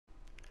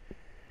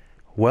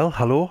Well,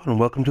 hello and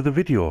welcome to the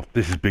video.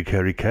 This is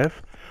BigHairyKev,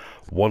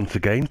 once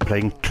again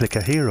playing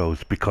Clicker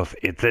Heroes because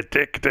it's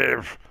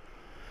addictive.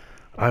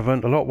 I've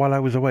learned a lot while I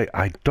was away.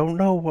 I don't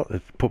know what...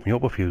 It's put me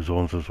up a few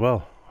zones as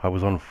well. I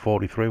was on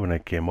 43 when I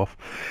came off.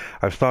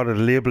 I've started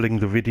labeling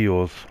the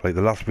videos. Like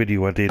the last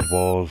video I did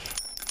was...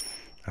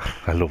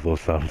 I love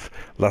those sounds.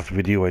 Last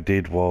video I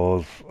did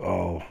was...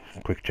 Oh,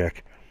 quick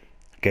check.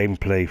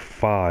 GamePlay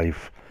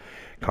 5.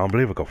 Can't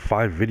believe I got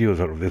 5 videos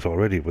out of this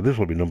already, but this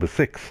will be number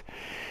 6.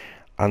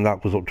 And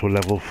that was up to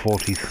level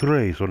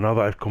 43. So now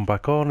that I've come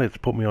back on, it's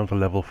put me on to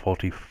level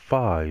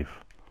 45.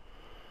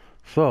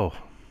 So,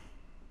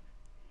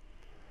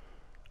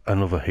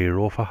 another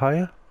hero for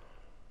hire.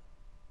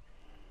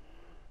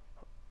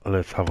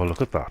 Let's have a look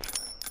at that.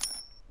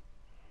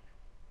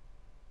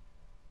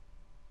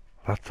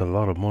 That's a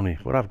lot of money,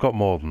 but I've got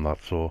more than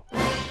that, so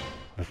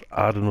let's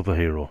add another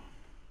hero.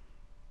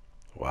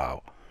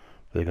 Wow,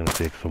 they're going to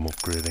take some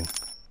upgrading.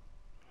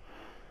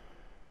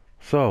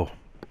 So,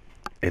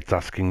 it's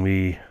asking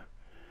me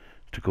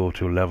to go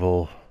to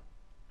level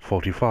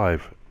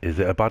 45. Is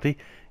it a baddie?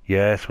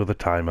 Yes, with a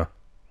timer.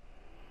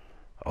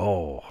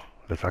 Oh,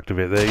 let's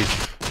activate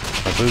these.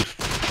 A boost,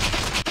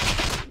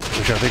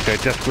 which I think I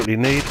desperately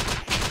need.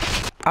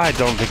 I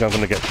don't think I'm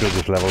going to get through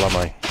this level, am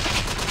I?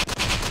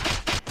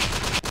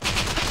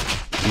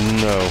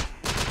 No.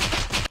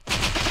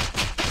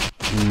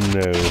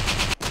 No.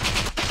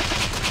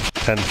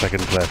 10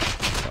 seconds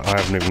left. I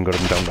haven't even got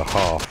them down to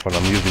half, and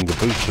I'm using the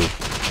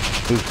boosters.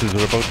 Boosters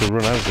are about to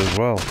run out as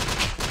well.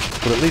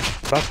 But at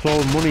least that's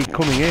all money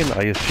coming in,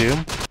 I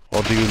assume.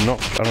 Or do you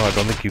not? Oh no, I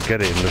don't think you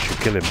get it unless you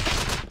kill him.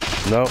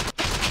 No.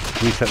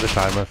 Reset the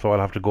timer, so I'll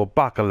have to go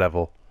back a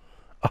level.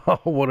 Oh,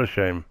 what a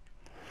shame.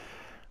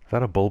 Is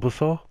that a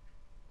Bulbasaur?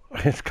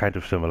 It's kind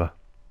of similar.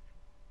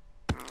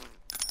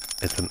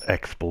 It's an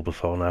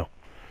ex-Bulbasaur now.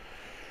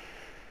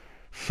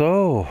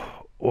 So,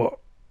 what?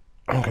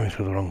 I'm going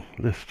through the wrong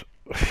list.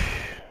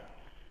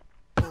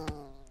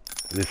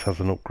 This has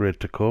an upgrade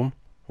to come,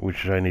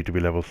 which I need to be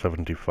level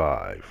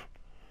 75.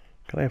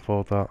 Can I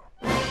afford that?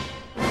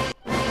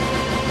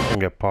 I can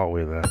get part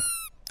way there.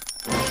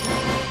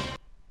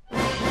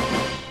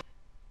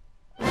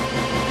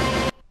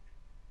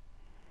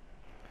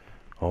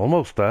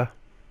 Almost there.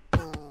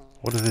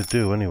 What does it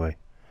do anyway?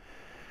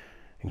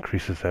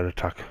 Increases their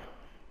attack.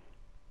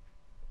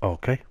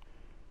 Okay.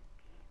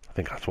 I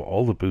think that's what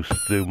all the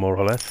boosts do, more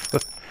or less.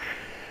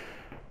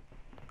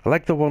 I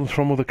like the ones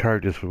from other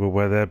characters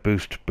where their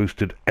boost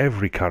boosted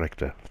every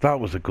character. That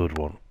was a good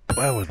one.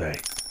 Where were they?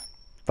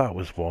 That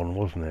was one,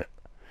 wasn't it?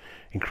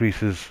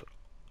 Increases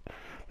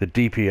the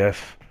DPS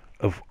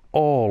of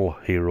all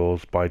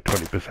heroes by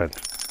 20%.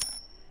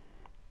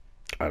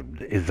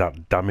 Is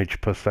that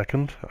damage per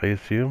second, I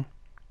assume?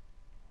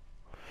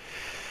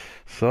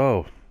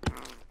 So,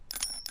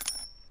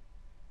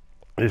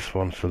 this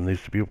one still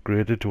needs to be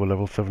upgraded to a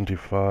level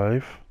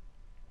 75.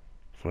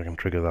 So I can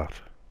trigger that.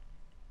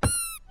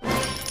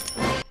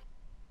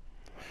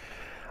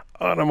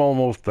 And I'm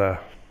almost there.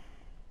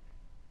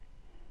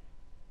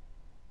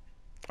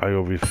 I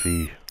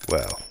obviously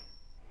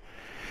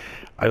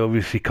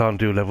can't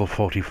do level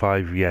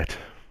 45 yet.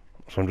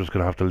 So I'm just going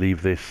to have to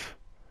leave this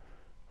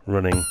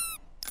running.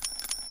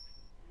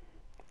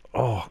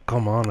 Oh,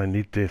 come on, I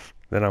need this.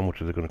 Then how much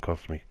is it going to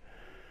cost me?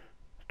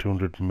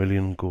 200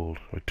 million gold.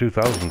 Or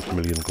 2,000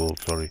 million gold,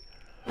 sorry.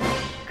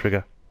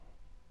 Trigger.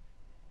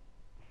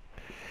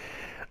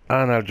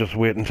 And I'll just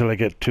wait until I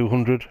get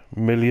 200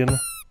 million.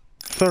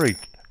 Sorry.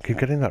 Keep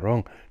getting that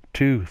wrong.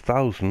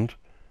 2,000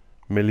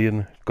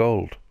 million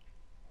gold.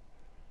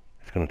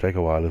 It's going to take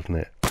a while, isn't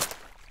it?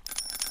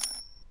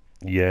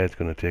 Yeah, it's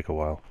going to take a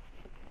while.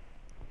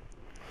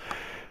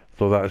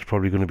 So that is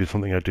probably going to be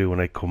something I do when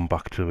I come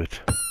back to it.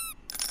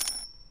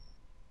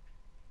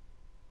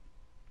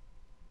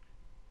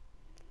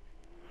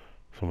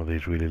 Some of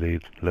these really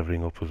need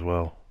leveling up as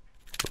well.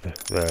 But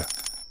they're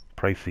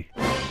pricey.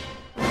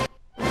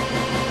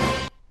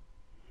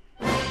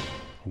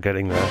 I'm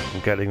getting there.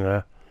 I'm getting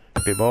there.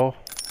 A bit more.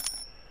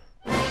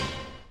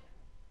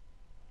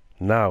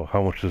 Now,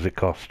 how much does it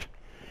cost?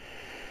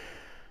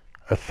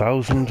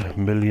 1,000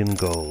 million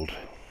gold.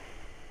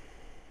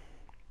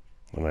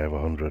 And I have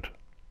 100.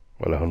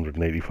 Well,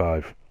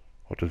 185.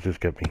 What does this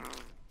get me?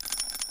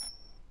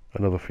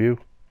 Another few.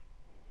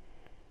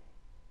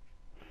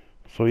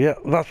 So yeah,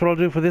 that's what I'll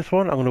do for this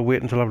one. I'm going to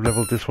wait until I've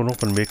leveled this one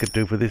up and make it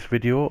do for this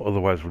video.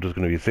 Otherwise, we're just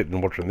going to be sitting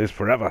and watching this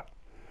forever.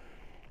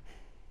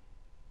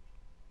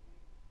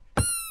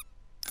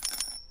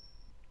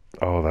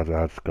 Oh,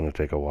 that's going to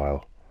take a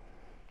while.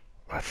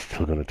 That's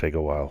still going to take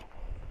a while.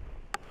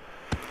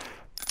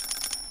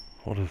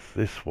 What is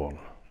this one?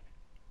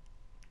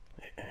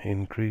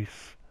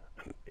 Increase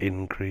and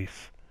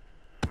increase.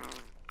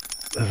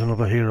 There's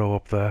another hero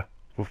up there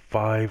with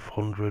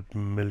 500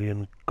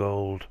 million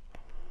gold.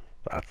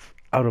 That's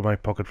out of my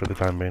pocket for the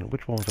time being.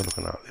 Which one was I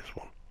looking at? This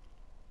one.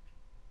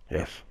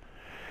 Yes.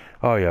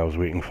 Oh yeah, I was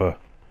waiting for...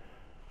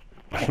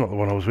 That's not the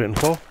one I was waiting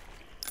for.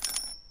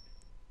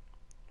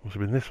 Must have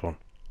been this one.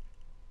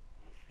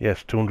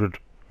 Yes, 200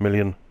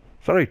 million.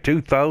 Sorry,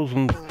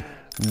 2,000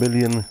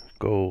 million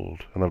gold,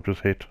 and I've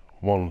just hit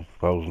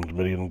 1,000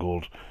 million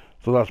gold,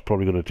 so that's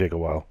probably going to take a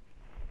while.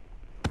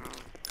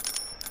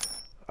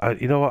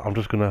 You know what, I'm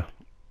just going to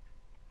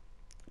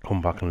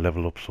come back and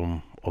level up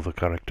some other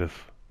characters.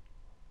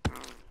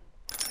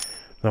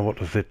 Now what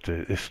does it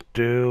do? It's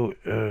do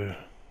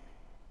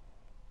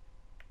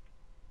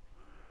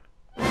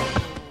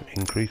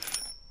increase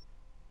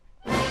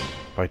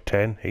by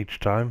 10 each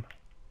time,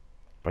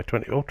 by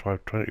 20, oh,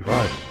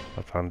 25,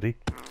 that's handy.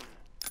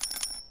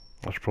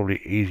 That's probably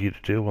easier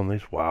to do on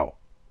this. Wow.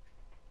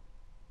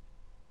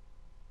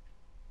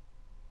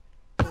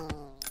 I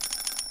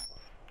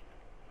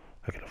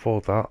can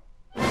afford that.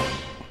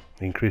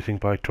 Increasing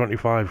by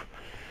 25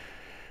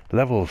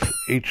 levels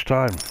each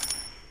time,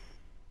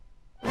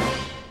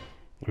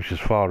 which is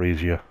far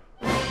easier.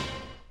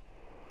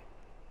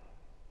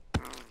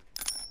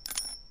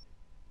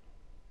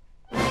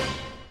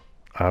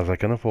 As I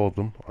can afford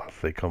them, as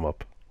they come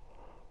up.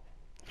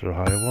 Is there a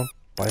higher one?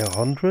 By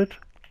 100?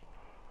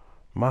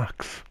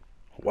 Max.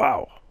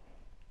 Wow.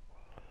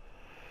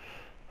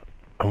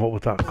 And what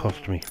would that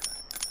cost me?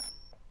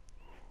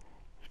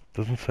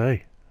 Doesn't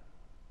say.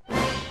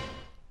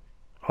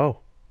 Oh.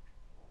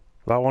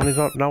 That one is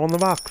now on the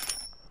max.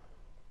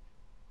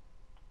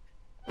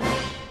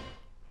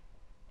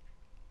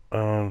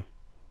 Oh,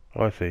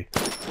 I see.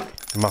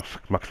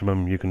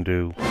 Maximum you can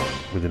do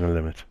within a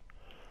limit.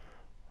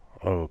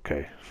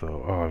 Okay,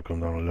 so I've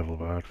gone down a level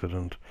by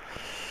accident.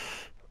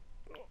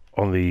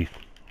 On the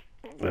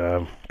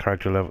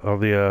character level, or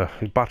the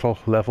battle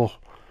level,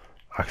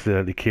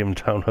 accidentally came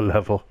down a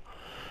level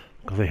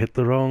because I hit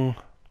the wrong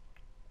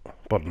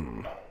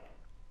button.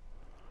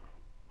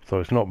 So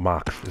it's not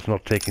max, it's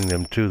not taking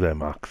them to their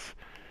max,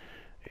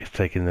 it's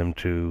taking them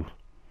to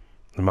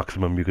the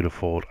maximum you could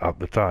afford at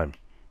the time.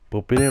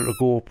 But being able to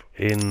go up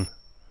in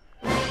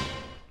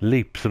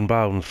leaps and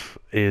bounds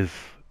is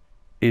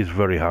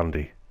very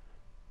handy.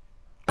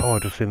 Oh, I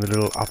just seen the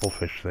little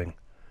applefish thing.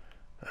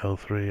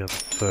 L3 and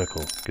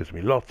circle gives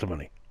me lots of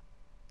money.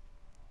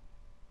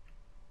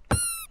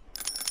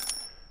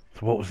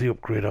 So what was the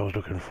upgrade I was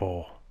looking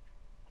for?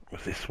 It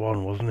was this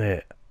one, wasn't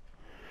it?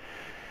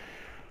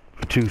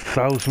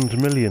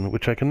 2,000 million,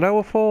 which I can now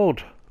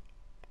afford.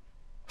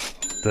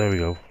 There we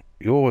go.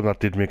 Oh, and that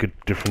did make a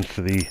difference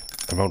to the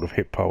amount of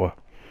hit power,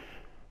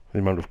 the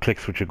amount of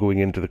clicks which are going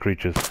into the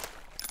creatures.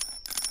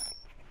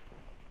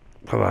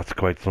 So that's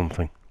quite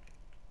something.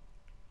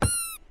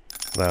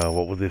 Now,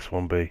 what would this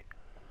one be?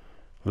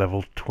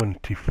 Level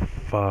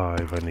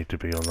 25 I need to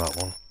be on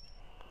that one.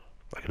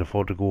 I can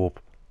afford to go up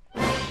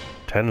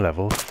 10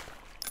 levels.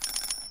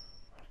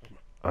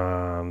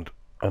 And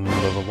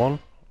another one.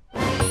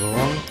 Another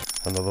one.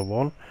 Another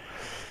one.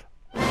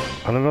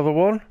 And another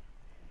one.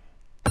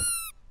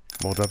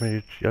 More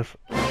damage, yes.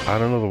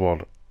 And another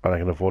one. And I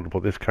can afford to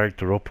put this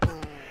character up.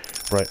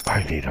 Right,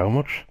 I need how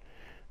much?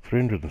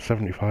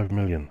 375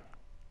 million.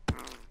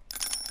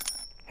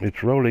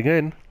 It's rolling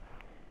in.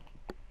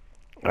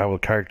 I will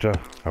character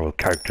up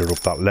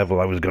that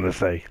level, I was going to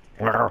say.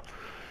 I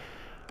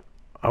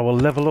will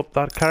level up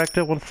that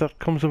character once that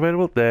comes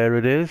available. There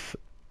it is.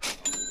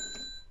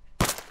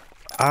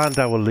 And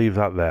I will leave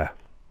that there.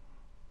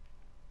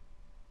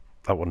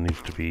 That one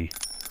needs to be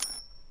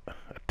a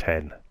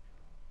 10.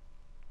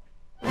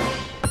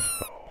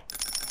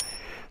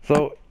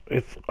 So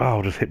it's...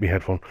 Oh, just hit me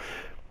headphone.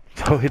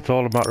 So it's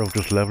all a matter of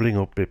just leveling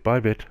up bit by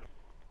bit.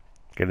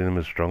 Getting them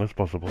as strong as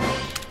possible.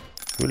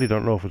 Really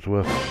don't know if it's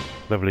worth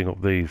leveling up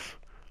these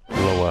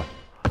lower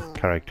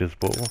characters,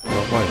 but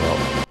well, why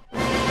not?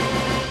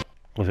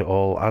 Because it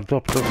all adds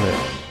up, doesn't it?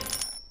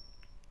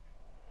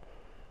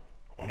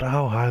 Wonder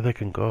how high they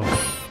can go.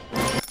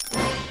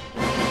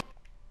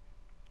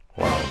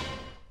 Wow.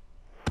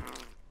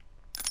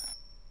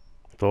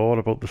 It's all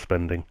about the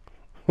spending.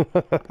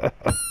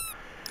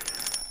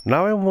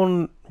 Now I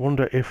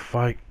wonder if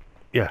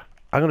yeah,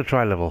 I'm going to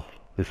try level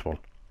this one.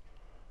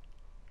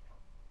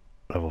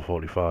 Level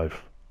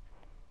 45.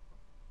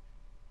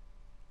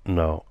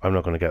 No, I'm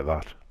not going to get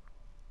that.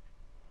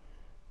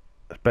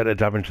 It's better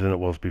damage than it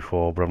was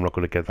before, but I'm not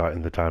going to get that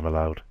in the time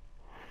allowed.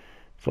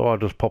 So I'll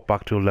just pop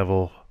back to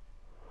level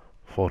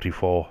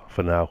 44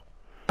 for now.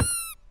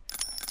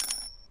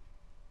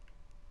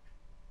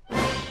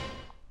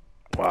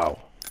 Wow.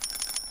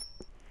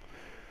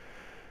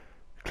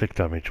 Click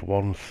damage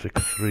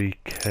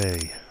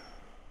 163k.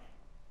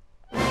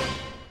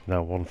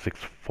 Now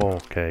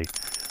 164k.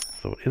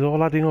 So it's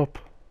all adding up.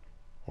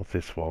 What's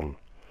this one?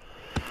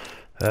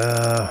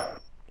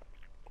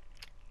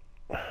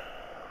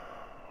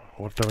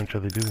 What damage are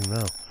they doing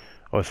now?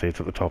 Oh, I see it's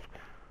at the top.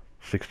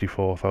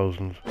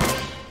 64,000.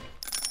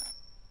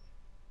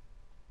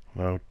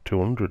 Now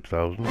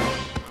 200,000.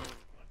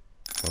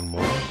 One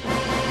more.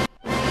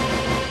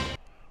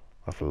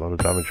 That's a lot of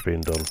damage being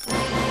done.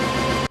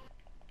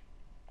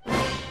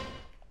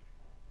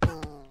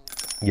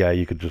 Yeah,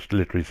 you could just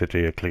literally sit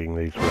here clicking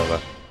these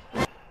forever.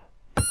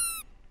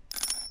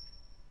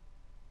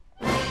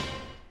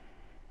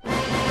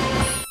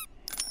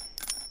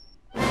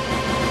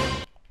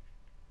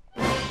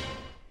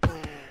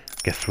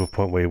 Guess to a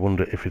point where you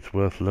wonder if it's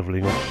worth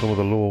levelling up some of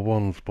the lower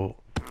ones, but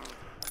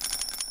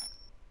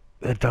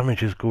their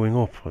damage is going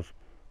up.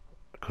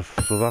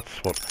 So that's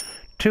what,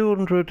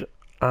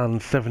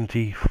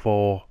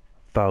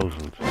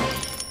 274,000.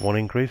 One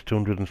increase,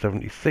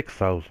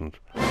 276,000.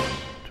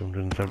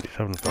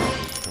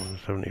 277,000.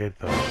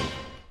 278,000.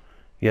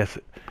 Yes,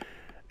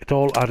 it's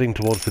all adding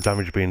towards the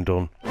damage being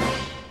done.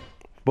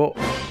 But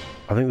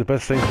I think the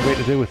best thing for me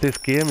to do with this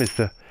game is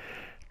to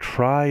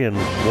try and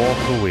walk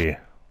away.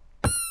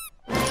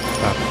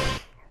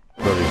 That's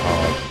very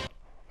hard.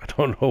 I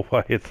don't know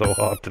why it's so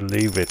hard to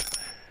leave it.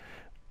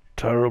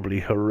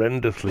 Terribly,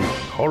 horrendously,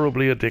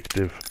 horribly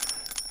addictive.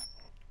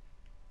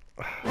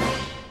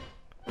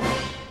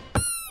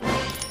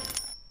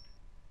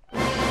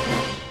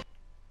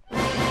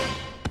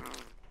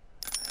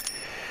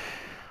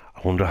 I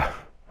wonder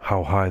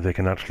how high they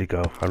can actually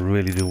go. I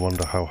really do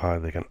wonder how high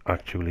they can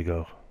actually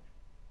go.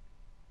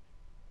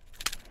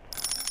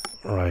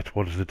 Right,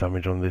 what is the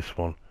damage on this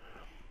one?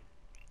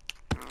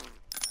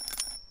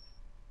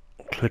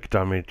 Click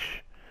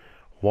damage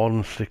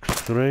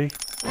 163,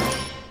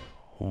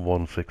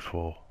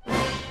 164,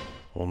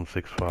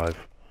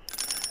 165.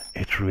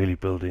 It's really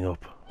building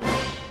up.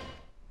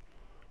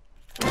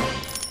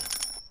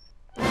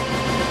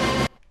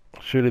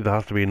 Surely there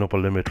has to be an upper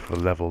limit for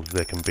the levels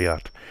they can be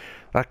at.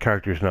 That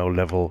character is now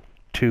level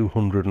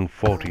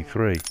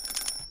 243.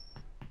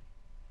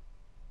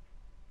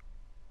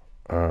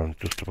 And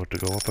just about to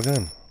go up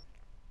again.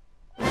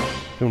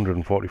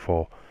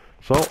 244.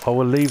 So I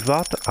will leave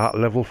that at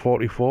level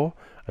 44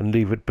 and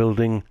leave it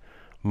building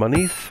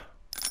monies.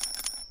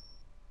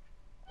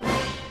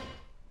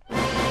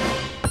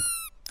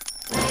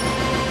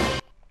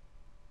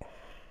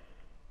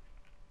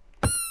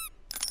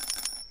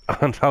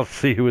 And I'll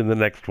see you in the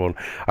next one.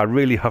 I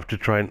really have to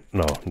try and...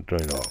 No,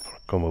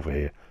 come over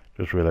here.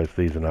 Just realised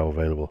these are now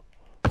available.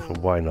 So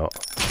why not?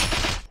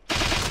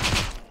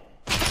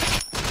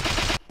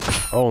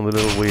 Oh, and the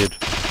little weird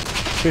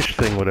fish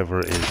thing, whatever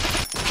it is.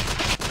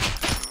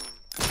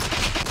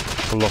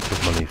 For lots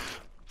of monies.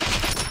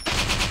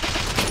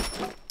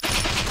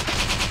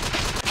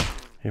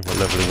 Here we're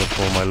levelling up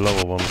for my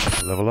lower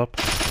ones. Level up?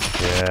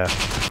 Yeah.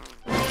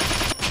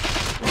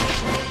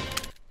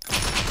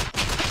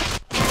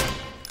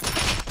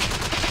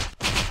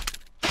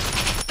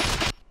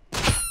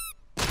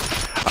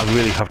 I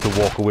really have to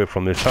walk away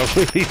from this. I'm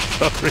really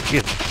sorry.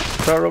 It's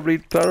terribly,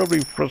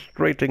 terribly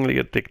frustratingly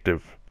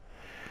addictive.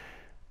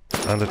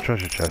 And a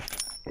treasure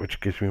chest,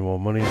 which gives me more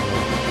money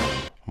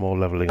and more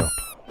levelling up.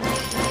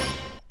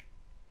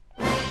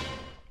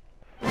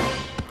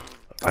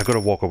 I gotta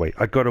walk away.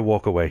 I gotta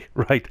walk away.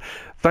 Right.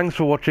 Thanks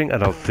for watching,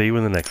 and I'll see you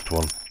in the next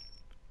one.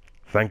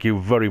 Thank you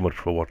very much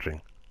for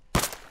watching.